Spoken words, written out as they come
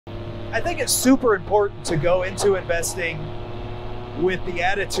I think it's super important to go into investing with the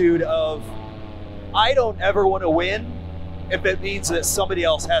attitude of, I don't ever want to win if it means that somebody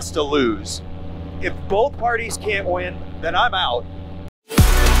else has to lose. If both parties can't win, then I'm out.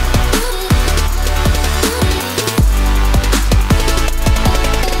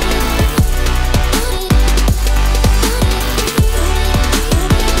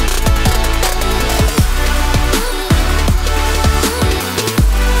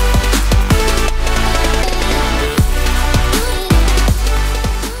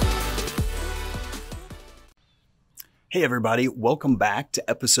 Hey everybody, welcome back to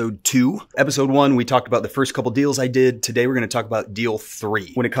episode 2. Episode 1, we talked about the first couple deals I did. Today we're going to talk about deal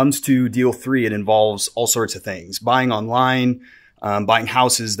 3. When it comes to deal 3, it involves all sorts of things. Buying online, buying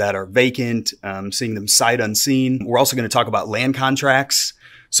houses that are vacant, seeing them sight unseen. We're also going to talk about land contracts.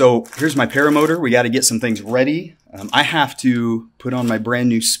 So here's my paramotor. We got to get some things ready. I have to put on my brand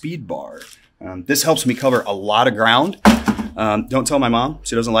new speed bar. This helps me cover a lot of ground. Don't tell my mom.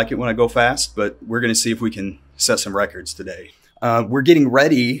 She doesn't like it when I go fast, but we're going to see if we can set some records today. We're getting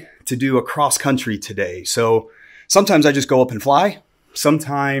ready to do a cross country today. So sometimes I just go up and fly.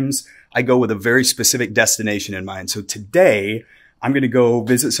 Sometimes I go with a very specific destination in mind. So today I'm going to go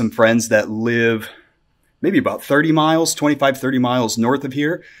visit some friends that live maybe about 30 miles, 25, 30 miles north of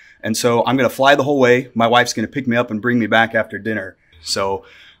here. And so I'm going to fly the whole way. My wife's going to pick me up and bring me back after dinner. So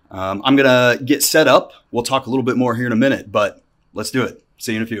I'm going to get set up. We'll talk a little bit more here in a minute, but let's do it.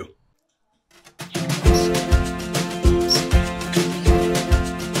 See you in a few.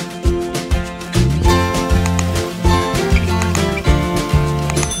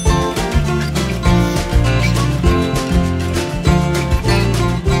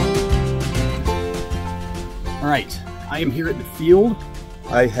 All right, I am here at the field.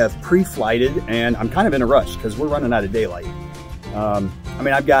 I have pre-flighted and I'm kind of in a rush because we're running out of daylight. I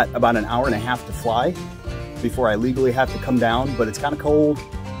mean, I've got about an hour and a half to fly before I legally have to come down, but it's kind of cold,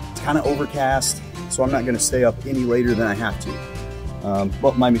 it's kind of overcast, so I'm not going to stay up any later than I have to.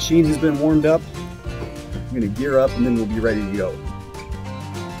 But my machine has been warmed up. I'm going to gear up and then we'll be ready to go.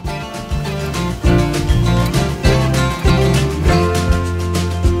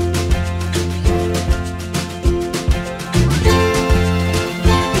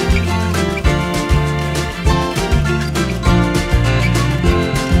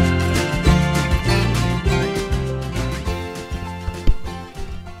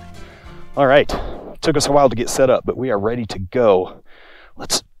 All right, took us a while to get set up, but we are ready to go.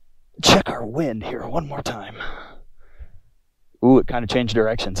 Let's check our wind here one more time. Ooh, it kind of changed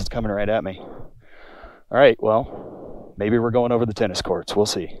directions. It's coming right at me. All right, well, maybe we're going over the tennis courts. We'll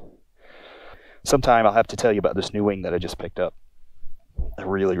see. Sometime I'll have to tell you about this new wing that I just picked up. I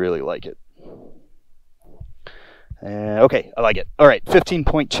really, really like it. Okay, I like it. All right,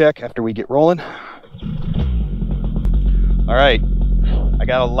 15-point check after we get rolling. All right. I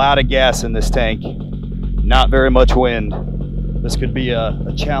got a lot of gas in this tank, not very much wind. This could be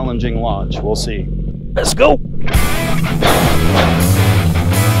a challenging launch. We'll see. Let's go.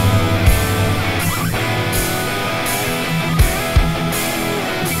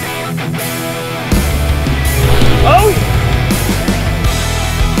 Oh!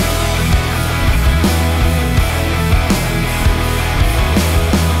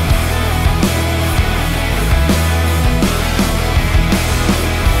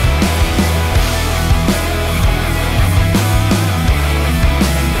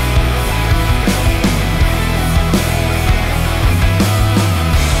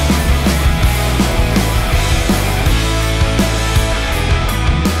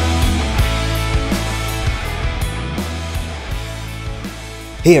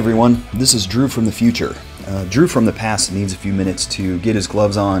 Hey everyone, this is Drew from the future. Drew from the past needs a few minutes to get his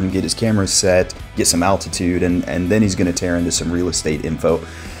gloves on, get his camera set, get some altitude, and then he's going to tear into some real estate info.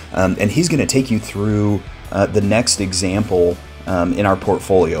 And he's going to take you through the next example in our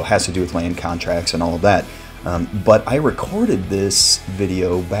portfolio. It has to do with land contracts and all of that. But I recorded this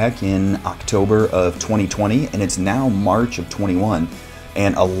video back in October of 2020, and it's now March of 21.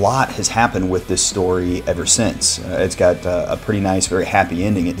 And a lot has happened with this story ever since. It's got a pretty nice, very happy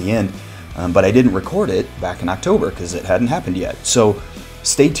ending at the end, but I didn't record it back in October because it hadn't happened yet. So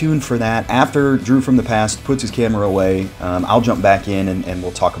stay tuned for that. After Drew from the past puts his camera away, I'll jump back in and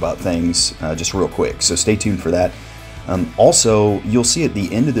we'll talk about things just real quick. So stay tuned for that. Also, you'll see at the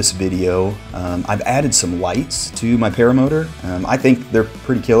end of this video, I've added some lights to my paramotor. I think they're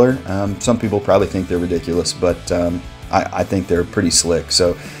pretty killer. Some people probably think they're ridiculous, but I think they're pretty slick.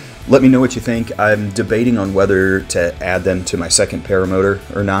 So let me know what you think. I'm debating on whether to add them to my second paramotor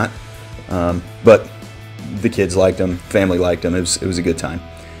or not. But the kids liked them, family liked them. It was a good time.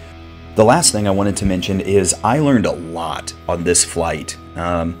 The last thing I wanted to mention is I learned a lot on this flight.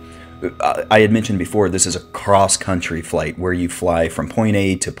 I had mentioned before, this is a cross-country flight where you fly from point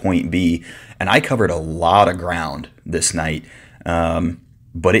A to point B, and I covered a lot of ground this night.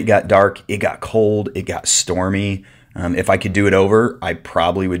 But it got dark, it got cold, it got stormy. If I could do it over, I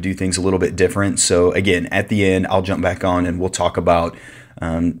probably would do things a little bit different. So again, at the end, I'll jump back on and we'll talk about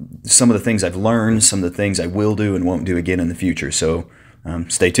some of the things I've learned, some of the things I will do and won't do again in the future. So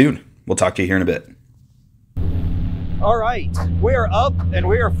stay tuned. We'll talk to you here in a bit. All right, we are up and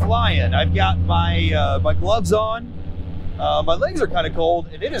we are flying. I've got my my gloves on. My legs are kind of cold,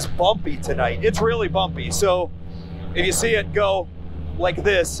 and it is bumpy tonight. It's really bumpy. So if you see it go like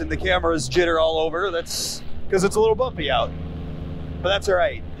this and the cameras jitter all over, that's because it's a little bumpy out. But that's all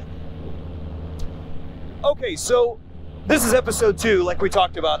right. Okay, so this is episode 2, like we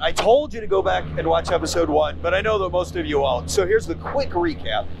talked about. I told you to go back and watch episode 1, but I know that most of you won't. So here's the quick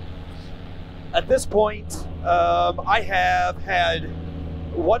recap. At this point, I have had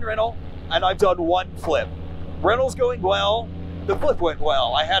 1 rental and I've done 1 flip. Rental's going well, the flip went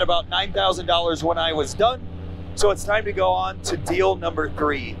well. I had about $9,000 when I was done, so it's time to go on to deal number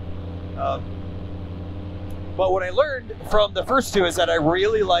 3. But what I learned from the first 2 is that I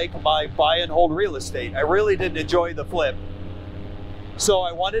really like my buy and hold real estate. I really didn't enjoy the flip. So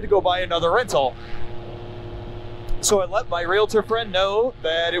I wanted to go buy another rental. So I let my realtor friend know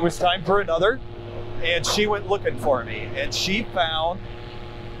that it was time for another, and she went looking for me, and she found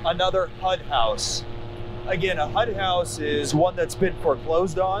another HUD house. Again, a HUD house is one that's been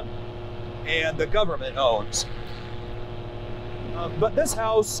foreclosed on and the government owns. But this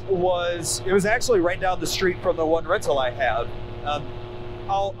house was actually right down the street from the 1 rental I have.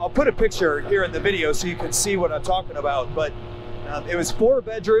 I'll put a picture here in the video so you can see what I'm talking about, but it was 4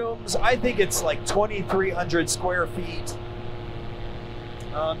 bedrooms. I think it's like 2,300 square feet.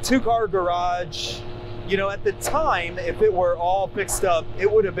 2-car garage. You know, at the time, if it were all fixed up,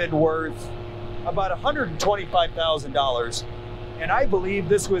 it would have been worth about $125,000. And I believe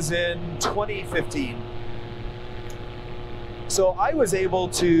this was in 2015. So I was able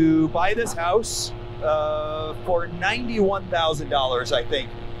to buy this house for $91,000, I think.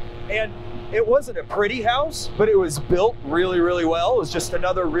 And it wasn't a pretty house, but it was built really, really well. It was just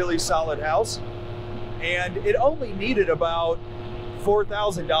another really solid house. And it only needed about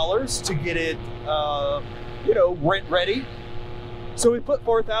 $4,000 to get it, you know, rent ready. So we put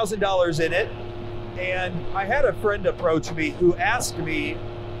 $4,000 in it. And I had a friend approach me who asked me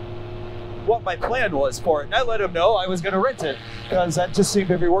what my plan was for it. And I let him know I was going to rent it because that just seemed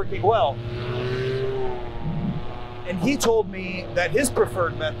to be working well. And he told me that his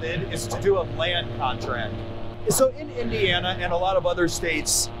preferred method is to do a land contract. So in Indiana and a lot of other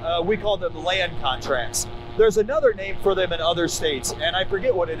states, we call them land contracts. There's another name for them in other states, and I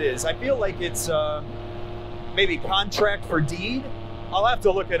forget what it is. I feel like it's maybe contract for deed. I'll have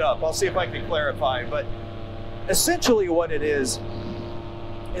to look it up. I'll see if I can clarify. But essentially what it is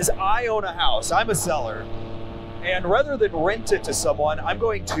I own a house. I'm a seller. And rather than rent it to someone, I'm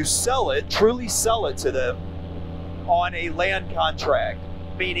going to sell it, truly sell it to them on a land contract,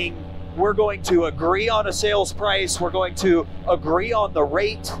 meaning we're going to agree on a sales price, we're going to agree on the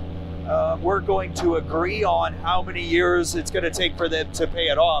rate, we're going to agree on how many years it's going to take for them to pay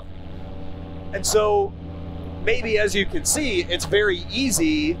it off. And so maybe, as you can see, it's very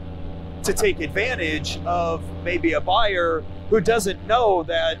easy to take advantage of maybe a buyer who doesn't know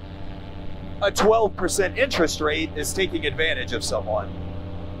that a 12% interest rate is taking advantage of someone,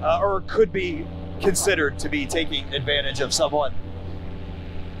 or could be considered to be taking advantage of someone.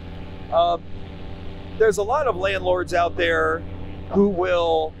 There's a lot of landlords out there who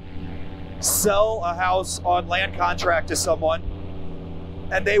will sell a house on land contract to someone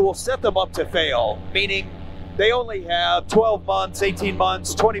and they will set them up to fail, meaning they only have 12 months, 18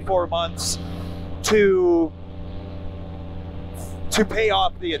 months, 24 months to pay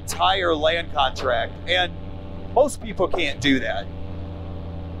off the entire land contract. And most people can't do that.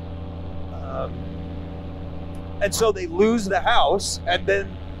 And so they lose the house, and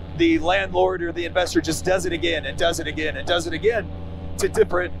then the landlord or the investor just does it again and does it again and does it again to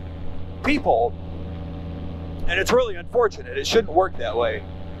different people. And it's really unfortunate. It shouldn't work that way.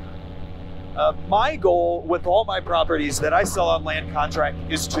 My goal with all my properties that I sell on land contract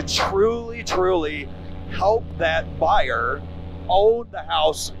is to truly, truly help that buyer own the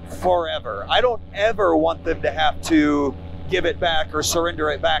house forever. I don't ever want them to have to give it back or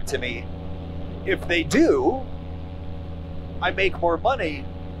surrender it back to me. If they do, I make more money,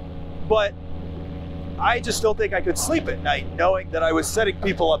 but I just don't think I could sleep at night knowing that I was setting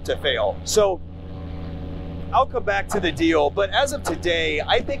people up to fail. So I'll come back to the deal, but as of today,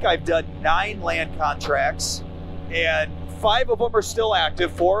 I think I've done 9 land contracts, and 5 of them are still active,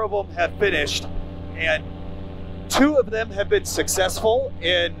 4 of them have finished, and 2 of them have been successful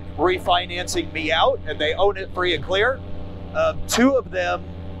in refinancing me out, and they own it free and clear. 2 of them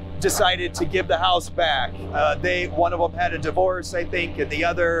decided to give the house back. One of them had a divorce, I think, and the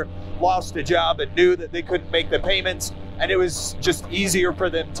other lost a job and knew that they couldn't make the payments, and it was just easier for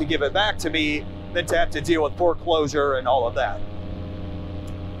them to give it back to me than to have to deal with foreclosure and all of that.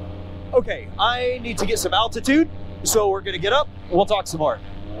 Okay, I need to get some altitude, so we're gonna get up, we'll talk some more.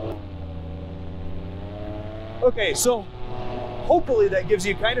 Okay, so hopefully that gives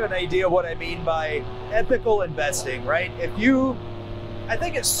you kind of an idea of what I mean by ethical investing, right? I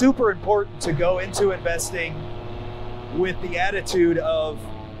think it's super important to go into investing with the attitude of,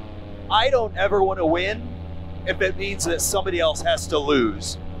 I don't ever want to win if it means that somebody else has to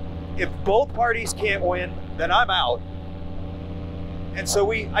lose. If both parties can't win, then I'm out. And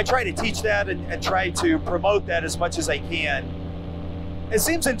so I try to teach that and try to promote that as much as I can. It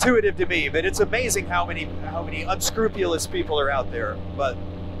seems intuitive to me, but it's amazing how many unscrupulous people are out there. But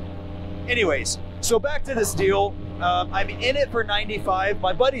anyways, so back to this deal. I'm in it for 95.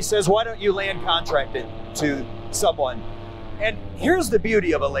 My buddy says, why don't you land contract it to someone? And here's the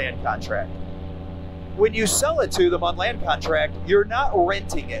beauty of a land contract. When you sell it to them on land contract, you're not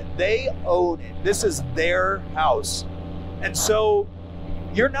renting it. They own it. This is their house. And so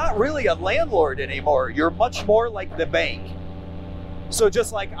you're not really a landlord anymore. You're much more like the bank. So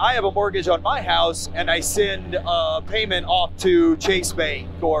just like I have a mortgage on my house and I send a payment off to Chase Bank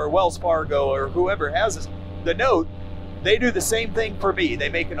or Wells Fargo or whoever has the note, they do the same thing for me. They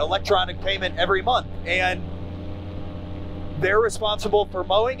make an electronic payment every month, and they're responsible for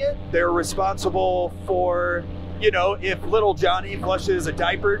mowing it. They're responsible for, if little Johnny flushes a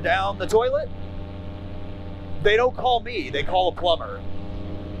diaper down the toilet, they don't call me, they call a plumber.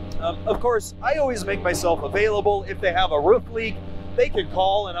 Of course, I always make myself available. If they have a roof leak, they can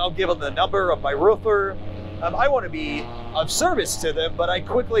call and I'll give them the number of my roofer. I want to be of service to them, but I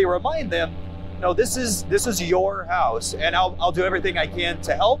quickly remind them, no, this is your house, and I'll do everything I can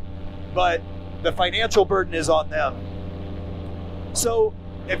to help, but the financial burden is on them. So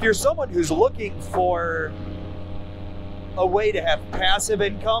if you're someone who's looking for a way to have passive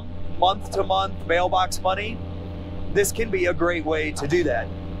income, month to month, mailbox money, this can be a great way to do that.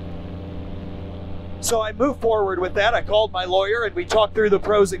 So I moved forward with that. I called my lawyer and we talked through the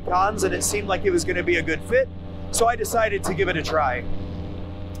pros and cons, and it seemed like it was going to be a good fit. So I decided to give it a try.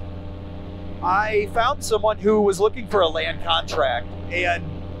 I found someone who was looking for a land contract, and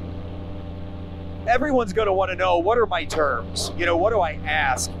everyone's going to want to know, what are my terms? What do I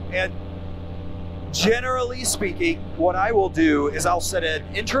ask? And generally speaking, what I will do is I'll set an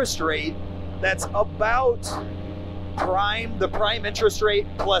interest rate that's about the prime interest rate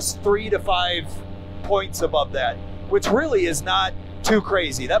plus 3 to 5 points above that, which really is not too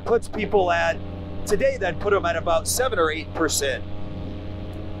crazy. That puts people today that'd put them at about 7 or 8%.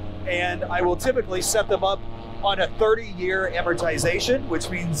 And I will typically set them up on a 30-year amortization, which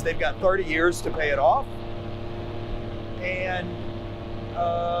means they've got 30 years to pay it off. And,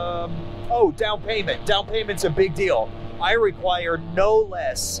 down payment. Down payment's a big deal. I require no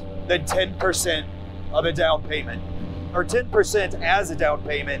less than 10% of a down payment, or 10% as a down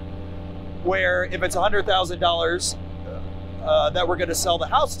payment, where if it's $100,000 that we're going to sell the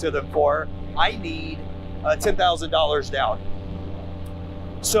house to them for, I need $10,000 down.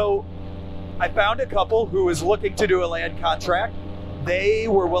 So I found a couple who was looking to do a land contract. They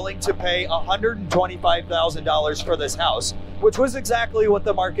were willing to pay $125,000 for this house, which was exactly what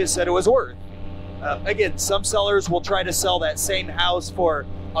the market said it was worth. Again, some sellers will try to sell that same house for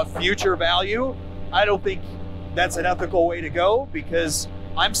a future value. I don't think that's an ethical way to go, because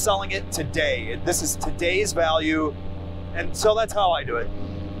I'm selling it today. This is today's value, and so that's how I do it.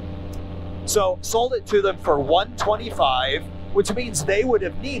 So sold it to them for $125,000, which means they would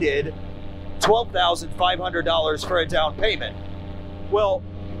have needed $12,500 for a down payment. Well,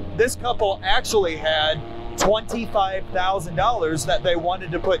 this couple actually had $25,000 that they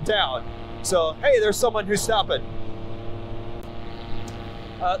wanted to put down. So, hey, there's someone who's stopping.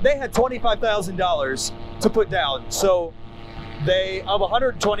 They had $25,000 to put down. So they, of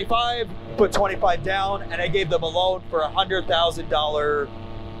 $125,000, put $25,000 down, and I gave them a loan for a $100,000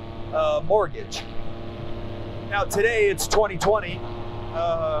 mortgage. Now today it's 2020,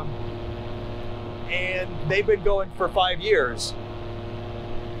 and they've been going for 5 years.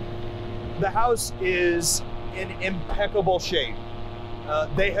 The house is in impeccable shape.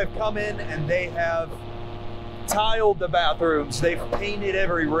 They have come in and they have tiled the bathrooms. They've painted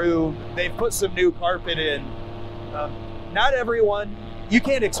every room. They've put some new carpet in. Not everyone, you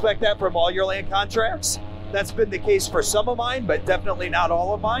can't expect that from all your land contracts. That's been the case for some of mine, but definitely not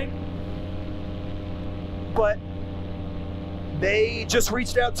all of mine. But they just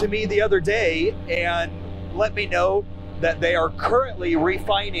reached out to me the other day and let me know that they are currently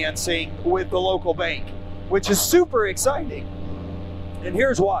refinancing with the local bank, which is super exciting. And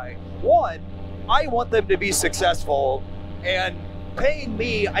here's why. One, I want them to be successful, and paying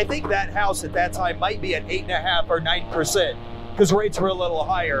me, I think that house at that time might be at 8.5 or 9%, because rates were a little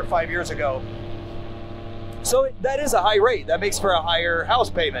higher 5 years ago. So that is a high rate. That makes for a higher house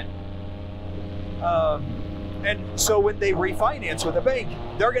payment. And so when they refinance with a bank,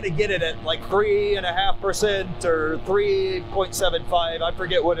 they're going to get it at like 3.5% or 3.75. I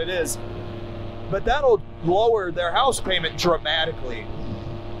forget what it is. But that'll lower their house payment dramatically.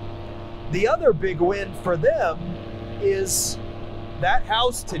 The other big win for them is that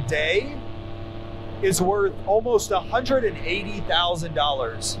house today is worth almost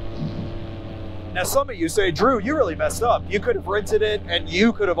 $180,000. Now, some of you say, Drew, you really messed up. You could have rented it and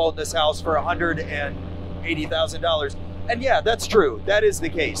you could have owned this house for $180,000. And yeah, that's true. That is the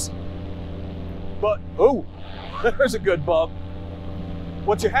case. But, oh, there's a good bump.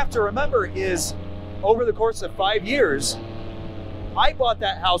 What you have to remember is over the course of 5 years, I bought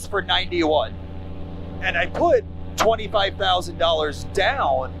that house for $91,000 and I put $25,000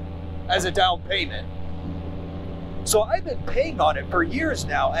 down as a down payment. So I've been paying on it for years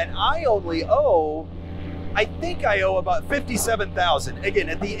now, and I only owe, I think I owe about $57,000. Again,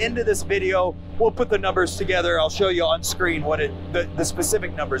 at the end of this video, we'll put the numbers together. I'll show you on screen what the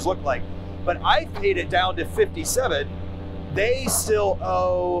specific numbers look like. But I paid it down to $57,000. They still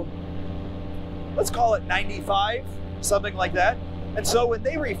owe, let's call it $95,000, something like that. And so when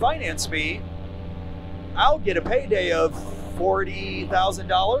they refinance me, I'll get a payday of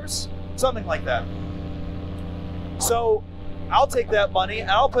 $40,000, something like that. So I'll take that money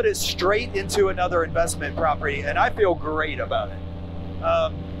and I'll put it straight into another investment property, and I feel great about it.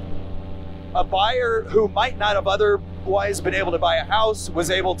 A buyer who might not have otherwise been able to buy a house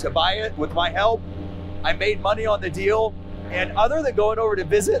was able to buy it with my help. I made money on the deal, and other than going over to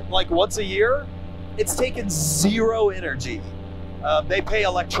visit like once a year, it's taken zero energy. They pay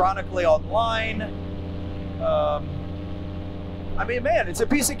electronically online. I mean, man, it's a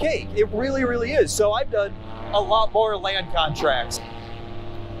piece of cake. It really, really is. So I've done a lot more land contracts.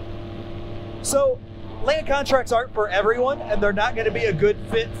 So land contracts aren't for everyone, and they're not going to be a good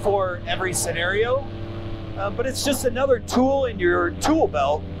fit for every scenario. But it's just another tool in your tool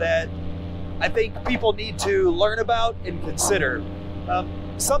belt that I think people need to learn about and consider.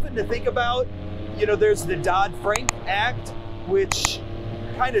 Something to think about, you know, there's the Dodd-Frank Act, which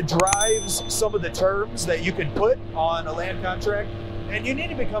kind of drives some of the terms that you can put on a land contract. And you need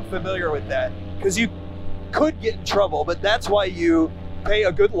to become familiar with that, because you could get in trouble, but that's why you pay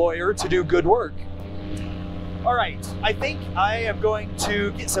a good lawyer to do good work. All right, I think I am going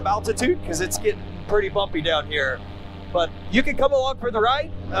to get some altitude because it's getting pretty bumpy down here, but you can come along for the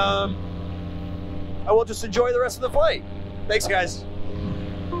ride. I will just enjoy the rest of the flight. Thanks, guys.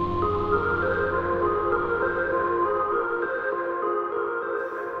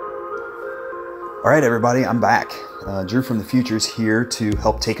 All right, everybody, I'm back. Drew from the future is here to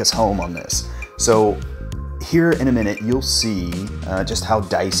help take us home on this. So here in a minute, you'll see just how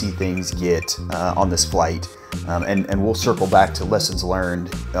dicey things get on this flight. And we'll circle back to lessons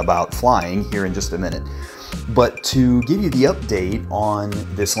learned about flying here in just a minute. But to give you the update on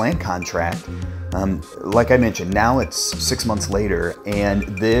this land contract, like I mentioned, now it's 6 months later, and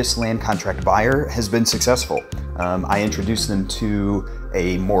this land contract buyer has been successful. I introduced them to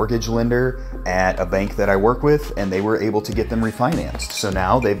a mortgage lender at a bank that I work with, and they were able to get them refinanced. So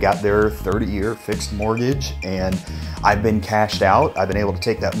now they've got their 30-year fixed mortgage, and I've been cashed out. I've been able to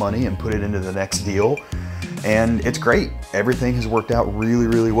take that money and put it into the next deal, and it's great. Everything has worked out really,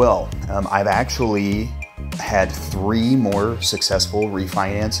 really well. I've actually had 3 more successful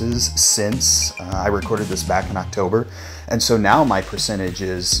refinances since I recorded this back in October. And so now my percentage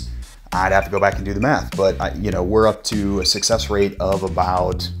is, I'd have to go back and do the math, but we're up to a success rate of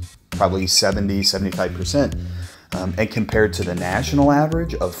about probably 70-75%. And compared to the national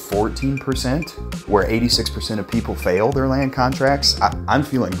average of 14%, where 86% of people fail their land contracts, I'm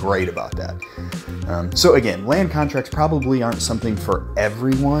feeling great about that. So again, land contracts probably aren't something for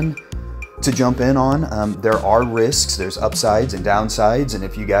everyone to jump in on. There are risks, there's upsides and downsides, and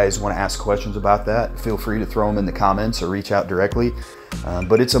if you guys want to ask questions about that, feel free to throw them in the comments or reach out directly.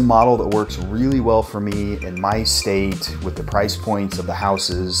 But it's a model that works really well for me in my state with the price points of the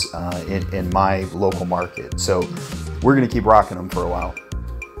houses in my local market. So we're going to keep rocking them for a while.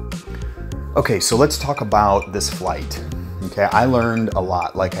 Okay, so let's talk about this flight. Okay, I learned a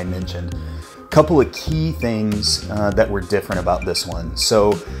lot, like I mentioned. Couple of key things that were different about this one.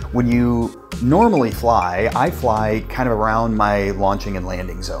 So when you normally fly, I fly kind of around my launching and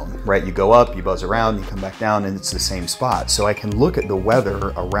landing zone, right? You go up, you buzz around, you come back down, and it's the same spot. So I can look at the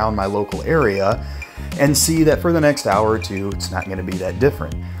weather around my local area and see that for the next hour or two, it's not gonna be that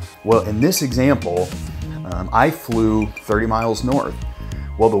different. Well, in this example, I flew 30 miles north.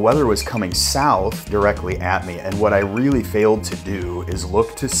 Well, the weather was coming south directly at me, and what I really failed to do is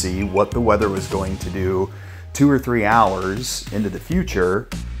look to see what the weather was going to do 2 or 3 hours into the future,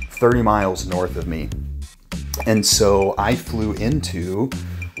 30 miles north of me. And so I flew into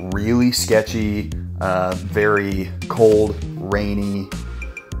really sketchy, very cold, rainy,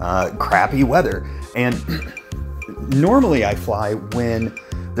 crappy weather. And normally I fly when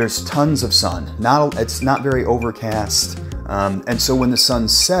there's tons of sun. It's not very overcast. And so when the sun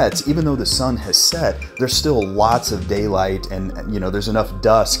sets, even though the sun has set, there's still lots of daylight and there's enough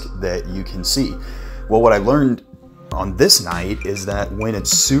dusk that you can see. Well, what I learned on this night is that when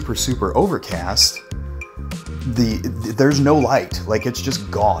it's super, super overcast, there's no light, like it's just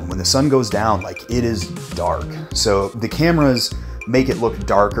gone. When the sun goes down, like it is dark. So the cameras make it look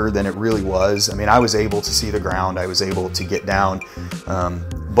darker than it really was. I mean, I was able to see the ground, I was able to get down.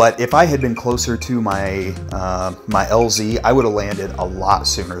 But if I had been closer to my LZ, I would have landed a lot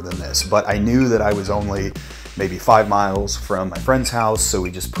sooner than this. But I knew that I was only maybe 5 miles from my friend's house, so we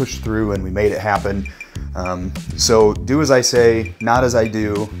just pushed through and we made it happen. So do as I say, not as I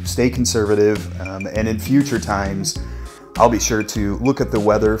do, stay conservative, and in future times, I'll be sure to look at the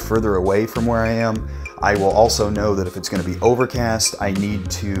weather further away from where I am. I will also know that if it's going to be overcast, I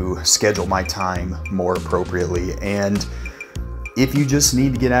need to schedule my time more appropriately. And if you just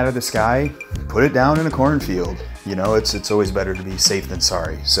need to get out of the sky, put it down in a cornfield. It's always better to be safe than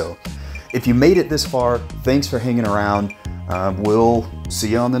sorry. So if you made it this far, thanks for hanging around. We'll see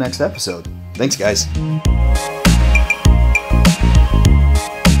you on the next episode. Thanks, guys.